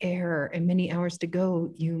 hour of air and many hours to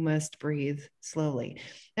go, you must breathe slowly.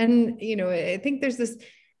 And, I think there's this,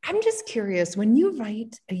 I'm just curious, when you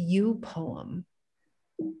write a you poem,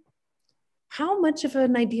 how much of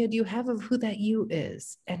an idea do you have of who that you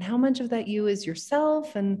is, and how much of that you is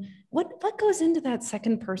yourself, and what goes into that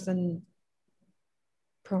second person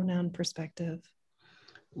pronoun perspective?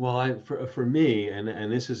 Well, for me,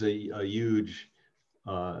 and this is a huge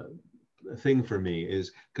thing for me,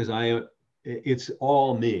 is because it's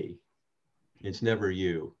all me. It's never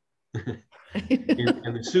you.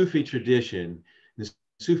 In the Sufi tradition,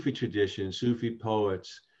 Sufi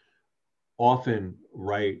poets often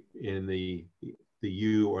write in the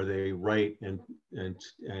you, or they write and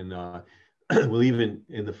will even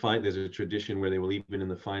in the there's a tradition where they will even in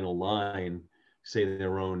the final line say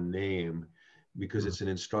their own name, because it's an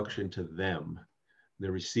instruction to them.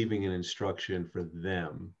 They're receiving an instruction for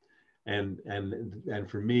them. And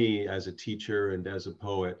for me as a teacher and as a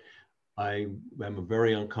poet, I'm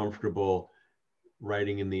very uncomfortable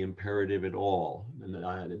writing in the imperative at all. And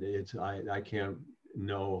I can't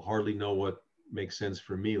hardly know what makes sense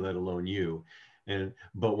for me, let alone you.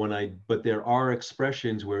 But there are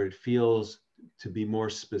expressions where it feels to be more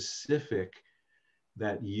specific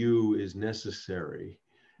that you is necessary.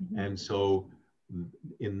 Mm-hmm. And so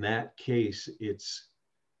in that case, it's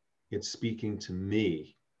speaking to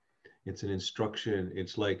me. It's an instruction.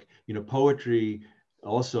 It's like, poetry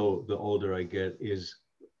also, the older I get,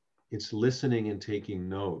 it's listening and taking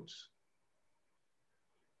notes.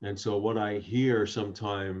 And so what I hear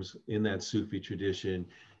sometimes in that Sufi tradition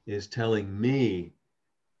is telling me,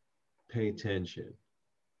 pay attention.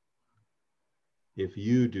 If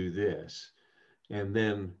you do this, and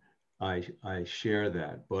then I share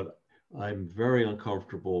that, but I'm very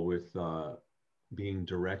uncomfortable with being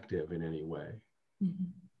directive in any way. Mm-hmm.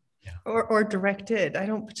 Yeah. Or directed. I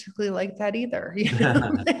don't particularly like that either. You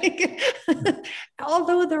know?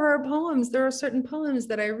 Although there are certain poems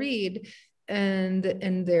that I read and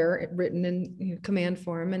they're written in command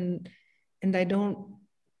form, and I don't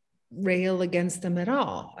rail against them at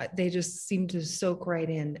all. They just seem to soak right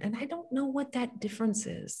in. And I don't know what that difference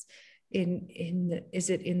is. Is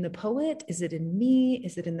it in the poet? Is it in me?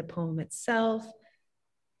 Is it in the poem itself?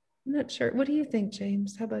 I'm not sure. What do you think,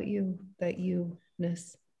 James? How about you, that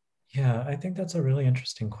you-ness? Yeah, I think that's a really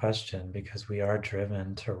interesting question, because we are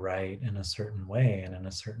driven to write in a certain way and in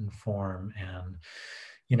a certain form. And,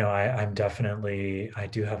 I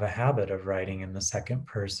do have a habit of writing in the second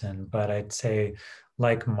person, but I'd say,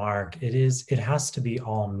 like Mark, it has to be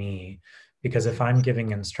all me, because if I'm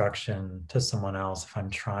giving instruction to someone else, if I'm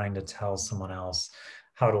trying to tell someone else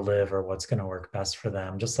how to live or what's going to work best for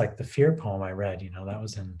them, just like the fear poem I read, that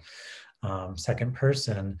was in second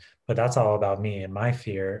person, but that's all about me and my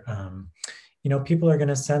fear. People are going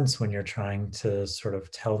to sense when you're trying to sort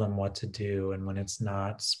of tell them what to do and when it's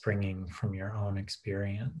not springing from your own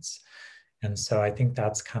experience. And so I think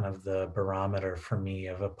that's kind of the barometer for me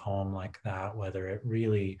of a poem like that, whether it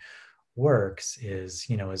really works is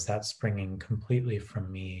that springing completely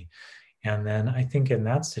from me. And then I think in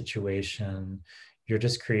that situation, you're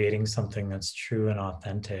just creating something that's true and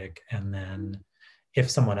authentic. And then if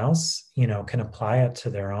someone else, can apply it to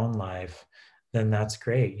their own life, then that's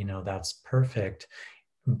great. That's perfect.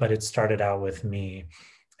 But it started out with me.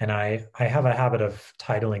 And I have a habit of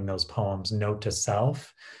titling those poems Note to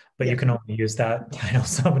Self, but you can only use that title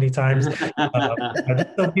so many times.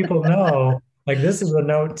 So people know, like, this is a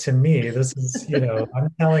note to me. This is, I'm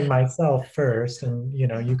telling myself first, and,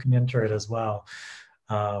 you can enter it as well.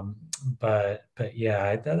 But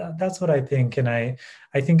yeah, that's what I think. And I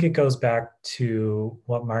think it goes back to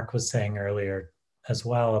what Mark was saying earlier as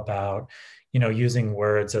well about, using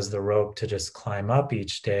words as the rope to just climb up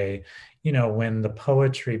each day. When the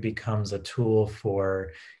poetry becomes a tool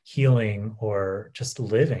for healing or just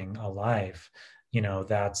living a life,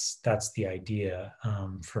 that's the idea,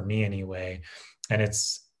 for me anyway. And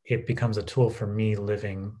it becomes a tool for me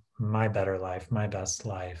living my better life, my best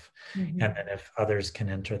life. Mm-hmm. And then if others can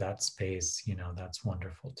enter that space, that's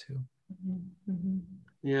wonderful too. Mm-hmm.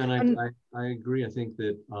 Yeah, and I agree. I think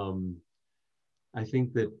that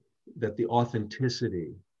the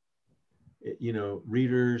authenticity,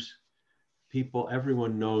 readers, people,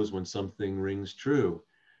 everyone knows when something rings true.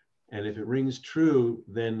 And if it rings true,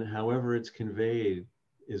 then however it's conveyed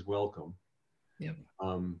is welcome. Yep.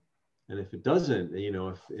 And if it doesn't,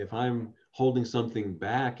 if I'm holding something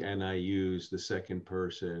back and I use the second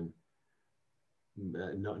person,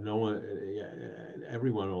 no one,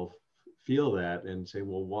 everyone will feel that and say,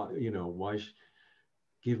 well, why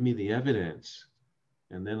give me the evidence?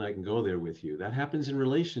 And then I can go there with you. That happens in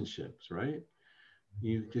relationships, right?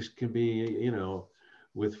 You just can be,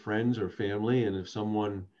 with friends or family. And if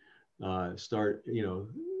someone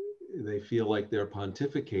they feel like they're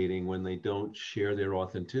pontificating when they don't share their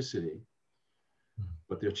authenticity,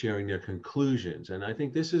 but they're sharing their conclusions. And I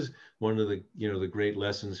think this is one of the, the great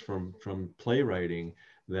lessons from playwriting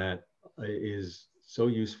that is so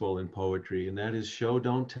useful in poetry, and that is show,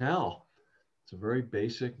 don't tell. It's a very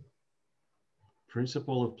basic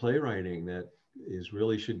principle of playwriting that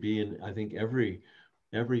really should be in, I think, every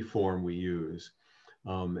form we use,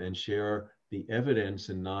 and share the evidence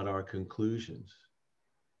and not our conclusions.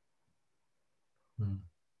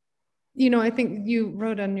 I think you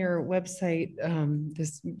wrote on your website,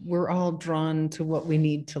 we're all drawn to what we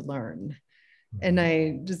need to learn. And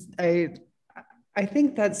I I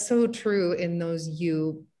think that's so true in those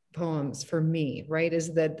you poems for me, right?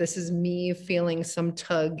 Is that this is me feeling some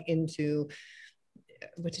tug into,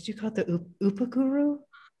 what did you call it? The upaguru?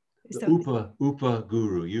 Is The that, Upa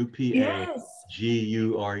Guru, yes.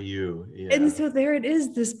 Upaguru. And Yeah. so there it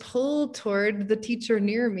is, this pull toward the teacher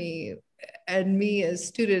near me and me as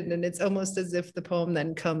student. And it's almost as if the poem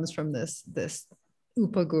then comes from this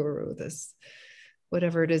upaguru, this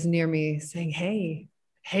whatever it is near me saying, hey,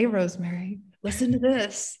 Rosemerry, listen to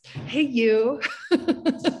this. Hey, you.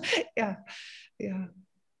 Yeah, yeah.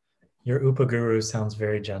 Your Upaguru sounds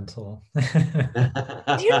very gentle.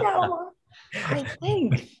 You know, I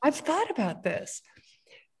think I've thought about this.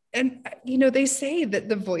 And they say that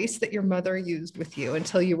the voice that your mother used with you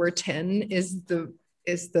until you were 10 is the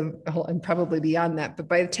well, and probably beyond that, but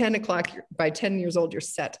by 10 o'clock, by 10 years old, you're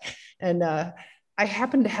set. And I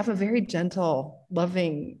happen to have a very gentle,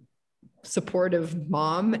 loving, supportive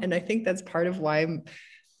mom. And I think that's part of why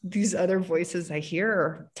these other voices I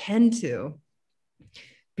hear tend to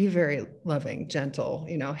be very loving, gentle,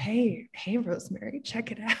 hey, Rosemerry,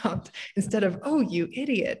 check it out. Instead of, oh, you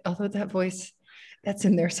idiot. Although that voice, that's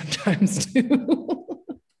in there sometimes too.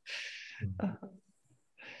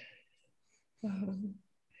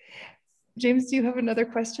 James, do you have another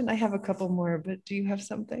question? I have a couple more, but do you have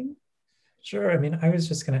something? Sure. I mean, I was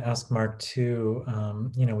just going to ask Mark too.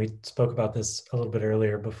 We spoke about this a little bit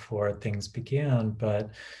earlier before things began, but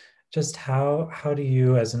just how do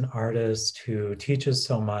you, as an artist who teaches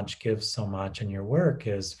so much, gives so much, and your work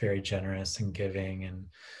is very generous and giving, and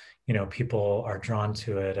people are drawn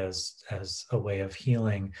to it as a way of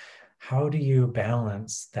healing. How do you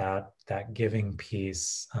balance that giving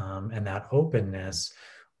piece and that openness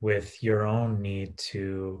with your own need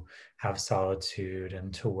to have solitude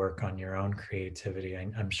and to work on your own creativity?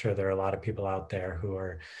 I'm sure there are a lot of people out there who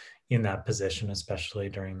are in that position, especially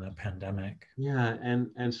during the pandemic. Yeah,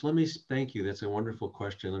 and so let me thank you. That's a wonderful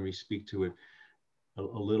question. Let me speak to it a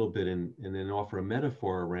little bit and then offer a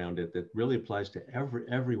metaphor around it that really applies to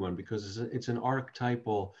everyone, because it's an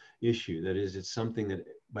archetypal issue. That is, it's something that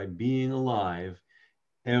by being alive,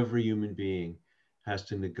 every human being has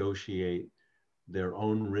to negotiate their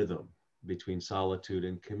own rhythm between solitude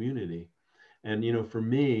and community. And for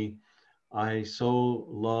me, I so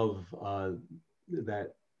love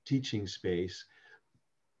that teaching space,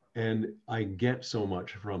 and I get so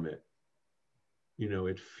much from it.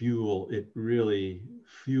 It really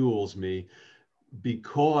fuels me,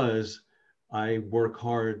 because I work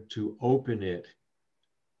hard to open it,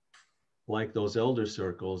 like those elder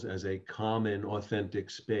circles, as a common,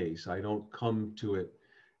 authentic space. I don't come to it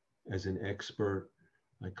as an expert.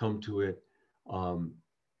 I come to it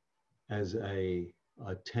as a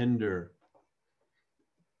tender,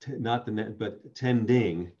 not the net, but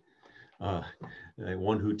tending,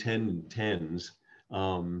 one who tends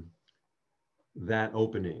that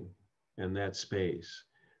opening and that space.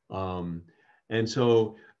 And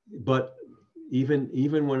so, but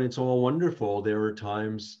even when it's all wonderful, there are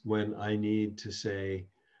times when I need to say,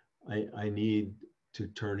 I need to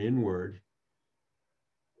turn inward.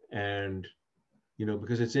 And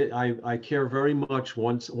because I care very much,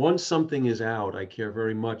 once something is out, I care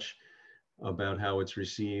very much about how it's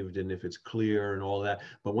received and if it's clear and all that.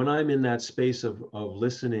 But when I'm in that space of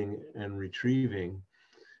listening and retrieving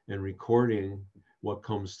and recording what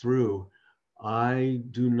comes through, I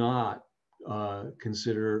do not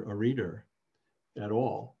consider a reader at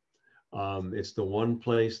all. It's the one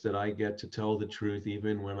place that I get to tell the truth,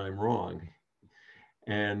 even when I'm wrong.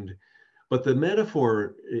 But the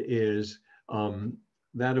metaphor is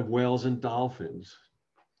that of whales and dolphins.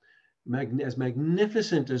 As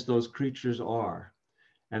magnificent as those creatures are,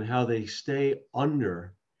 and how they stay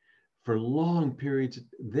under for long periods,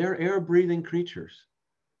 they're air-breathing creatures.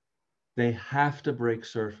 They have to break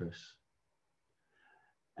surface.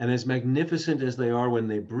 And as magnificent as they are when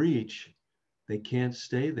they breach, they can't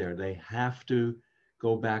stay there. They have to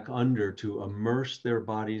go back under to immerse their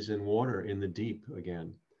bodies in water in the deep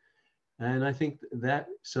again. And I think that,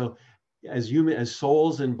 so as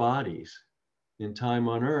souls and bodies in time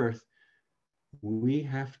on earth, we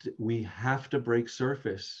have to break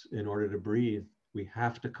surface in order to breathe. We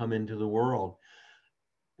have to come into the world,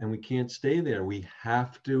 and we can't stay there. We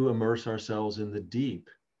have to immerse ourselves in the deep,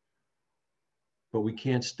 but we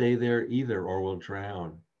can't stay there either, or we'll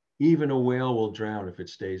drown. Even a whale will drown if it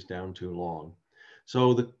stays down too long.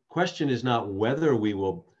 So the question is not whether we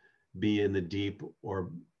will be in the deep or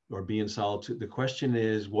be in solitude. The question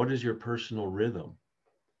is, what is your personal rhythm?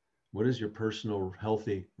 What is your personal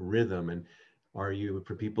healthy rhythm? And are you,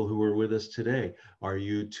 for people who are with us today, are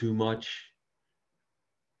you too much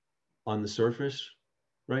on the surface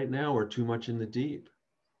right now or too much in the deep?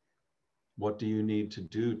 What do you need to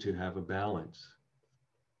do to have a balance?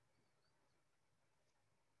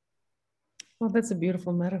 Well, that's a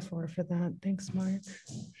beautiful metaphor for that. Thanks, Mark.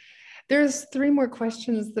 There's 3 more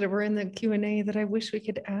questions that were in the Q&A that I wish we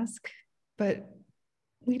could ask, but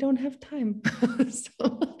we don't have time.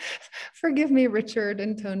 So forgive me, Richard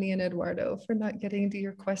and Tony and Eduardo, for not getting to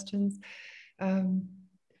your questions.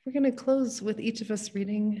 We're going to close with each of us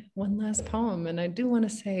reading one last poem. And I do want to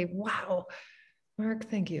say, wow, Mark,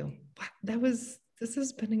 thank you. This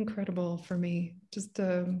has been incredible for me. Just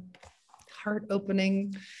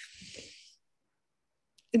heart-opening,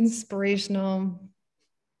 inspirational,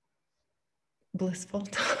 blissful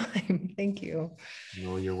time. Thank you.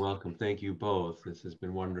 No, you're welcome. Thank you both. This has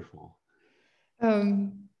been wonderful.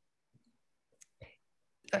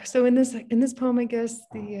 So in this poem, I guess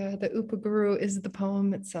the Upaguru is the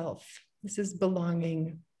poem itself. This is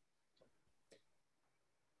belonging.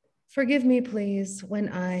 Forgive me, please, when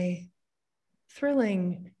I,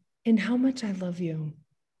 thrilling in how much I love you,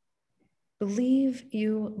 believe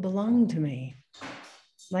you belong to me,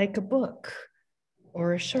 like a book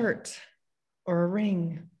or a shirt or a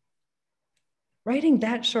ring. Writing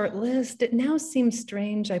that short list, it now seems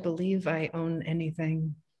strange I believe I own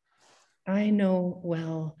anything. I know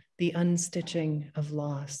well the unstitching of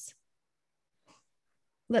loss.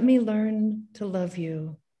 Let me learn to love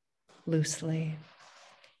you loosely,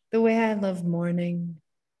 the way I love morning,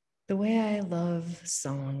 the way I love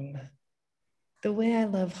song, the way I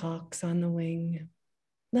love hawks on the wing.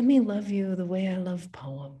 Let me love you the way I love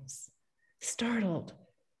poems, startled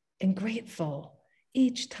and grateful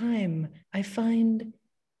each time I find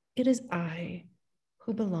it is I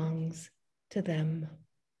who belongs to them.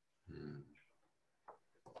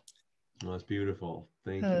 Well, that's beautiful.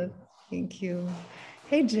 Thank you. Thank you.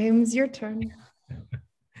 Hey, James, your turn.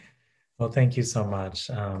 Well, thank you so much.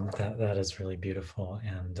 That is really beautiful.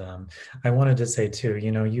 And I wanted to say too,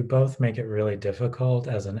 you both make it really difficult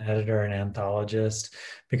as an editor and anthologist,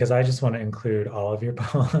 because I just want to include all of your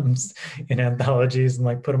poems in anthologies and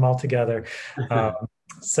like put them all together.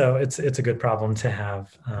 So it's a good problem to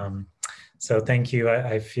have. So thank you.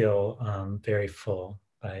 I feel very full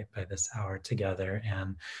by this hour together.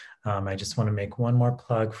 And I just want to make one more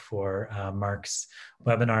plug for Mark's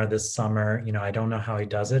webinar this summer. I don't know how he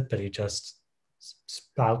does it, but he just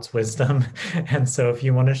spouts wisdom. And so if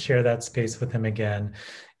you want to share that space with him again,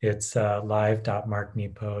 it's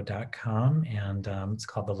live.marknepo.com, and it's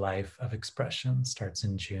called The Life of Expression, starts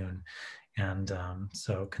in June. And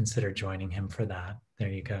so consider joining him for that. There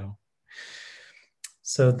you go.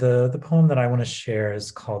 So the poem that I want to share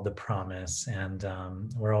is called The Promise, and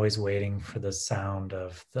we're always waiting for the sound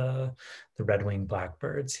of the red-winged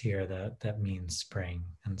blackbirds here that means spring.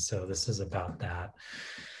 And so this is about that.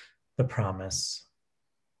 The Promise.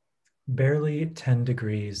 Barely 10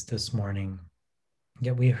 degrees this morning,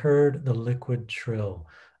 yet we heard the liquid trill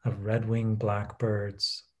of red-winged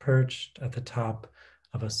blackbirds perched at the top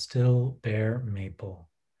of a still bare maple,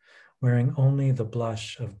 wearing only the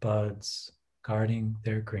blush of buds, guarding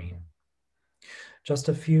their green. Just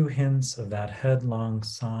a few hints of that headlong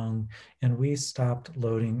song, and we stopped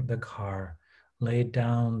loading the car, laid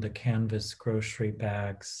down the canvas grocery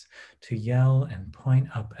bags to yell and point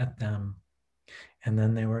up at them, and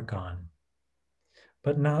then they were gone.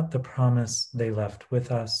 But not the promise they left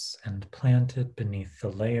with us and planted beneath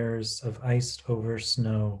the layers of iced over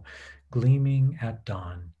snow, gleaming at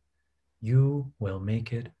dawn. You will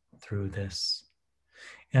make it through this.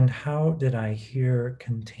 And how did I hear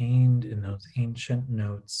contained in those ancient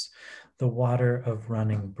notes the water of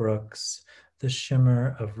running brooks, the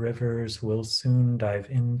shimmer of rivers we'll soon dive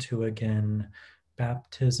into again,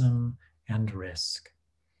 baptism and risk?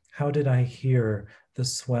 How did I hear the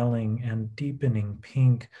swelling and deepening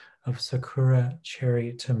pink of sakura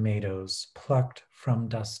cherry tomatoes plucked from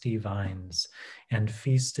dusty vines and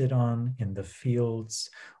feasted on in the fields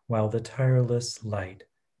while the tireless light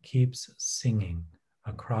keeps singing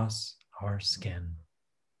across our skin?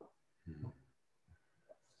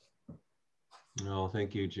 Oh,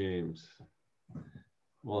 thank you, James.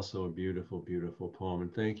 Also a beautiful, beautiful poem.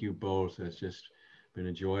 And thank you both. It's just been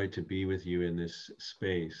a joy to be with you in this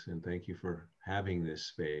space. And thank you for having this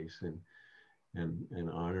space and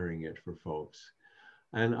honoring it for folks.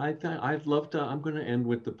 And I'd love to, I'm going to end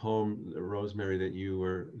with the poem, Rosemerry, that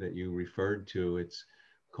you referred to. It's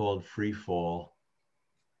called Free Fall.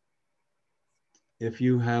 If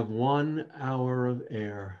you have 1 hour of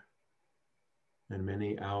air and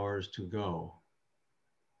many hours to go,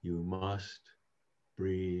 you must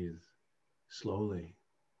breathe slowly.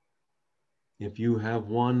 If you have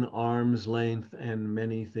 1 arm's length and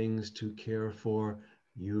many things to care for,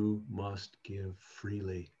 you must give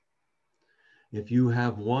freely. If you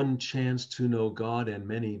have one chance to know God and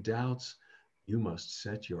many doubts, you must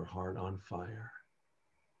set your heart on fire.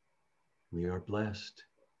 We are blessed.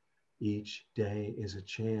 Each day is a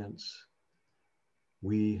chance.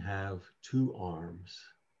 We have two arms.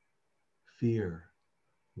 Fear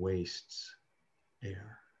wastes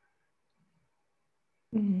air.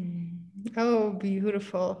 Oh,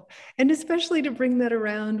 beautiful. And especially to bring that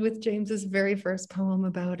around with James's very first poem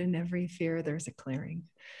about in every fear, there's a clearing.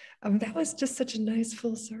 That was just such a nice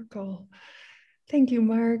full circle. Thank you,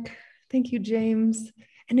 Mark. Thank you, James.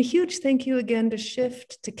 And a huge thank you again to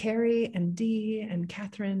Shift, to Carrie and Dee and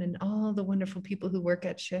Catherine and all the wonderful people who work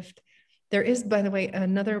at Shift. There is, by the way,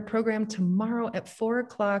 another program tomorrow at 4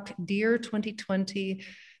 o'clock, Dear 2020,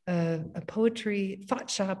 a poetry thought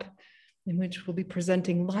shop in which we'll be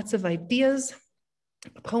presenting lots of ideas,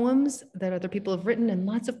 poems that other people have written, and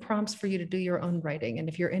lots of prompts for you to do your own writing. And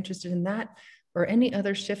if you're interested in that or any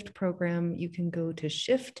other Shift program, you can go to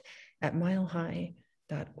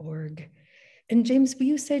shift@milehigh.org. And James, will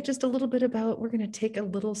you say just a little bit about, we're going to take a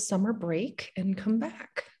little summer break and come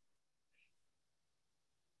back?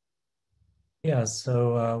 Yeah,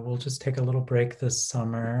 so we'll just take a little break this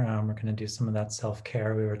summer. We're going to do some of that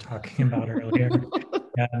self-care we were talking about earlier.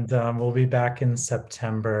 And we'll be back in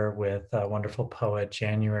September with a wonderful poet,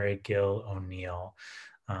 January Gill O'Neill,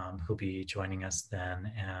 who'll be joining us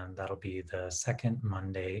then. And that'll be the second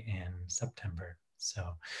Monday in September.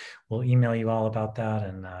 So we'll email you all about that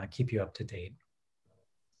and keep you up to date.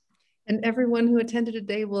 And everyone who attended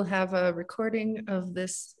today will have a recording of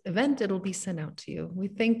this event. It'll be sent out to you. We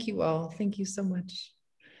thank you all. Thank you so much.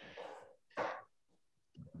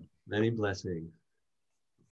 Many blessings.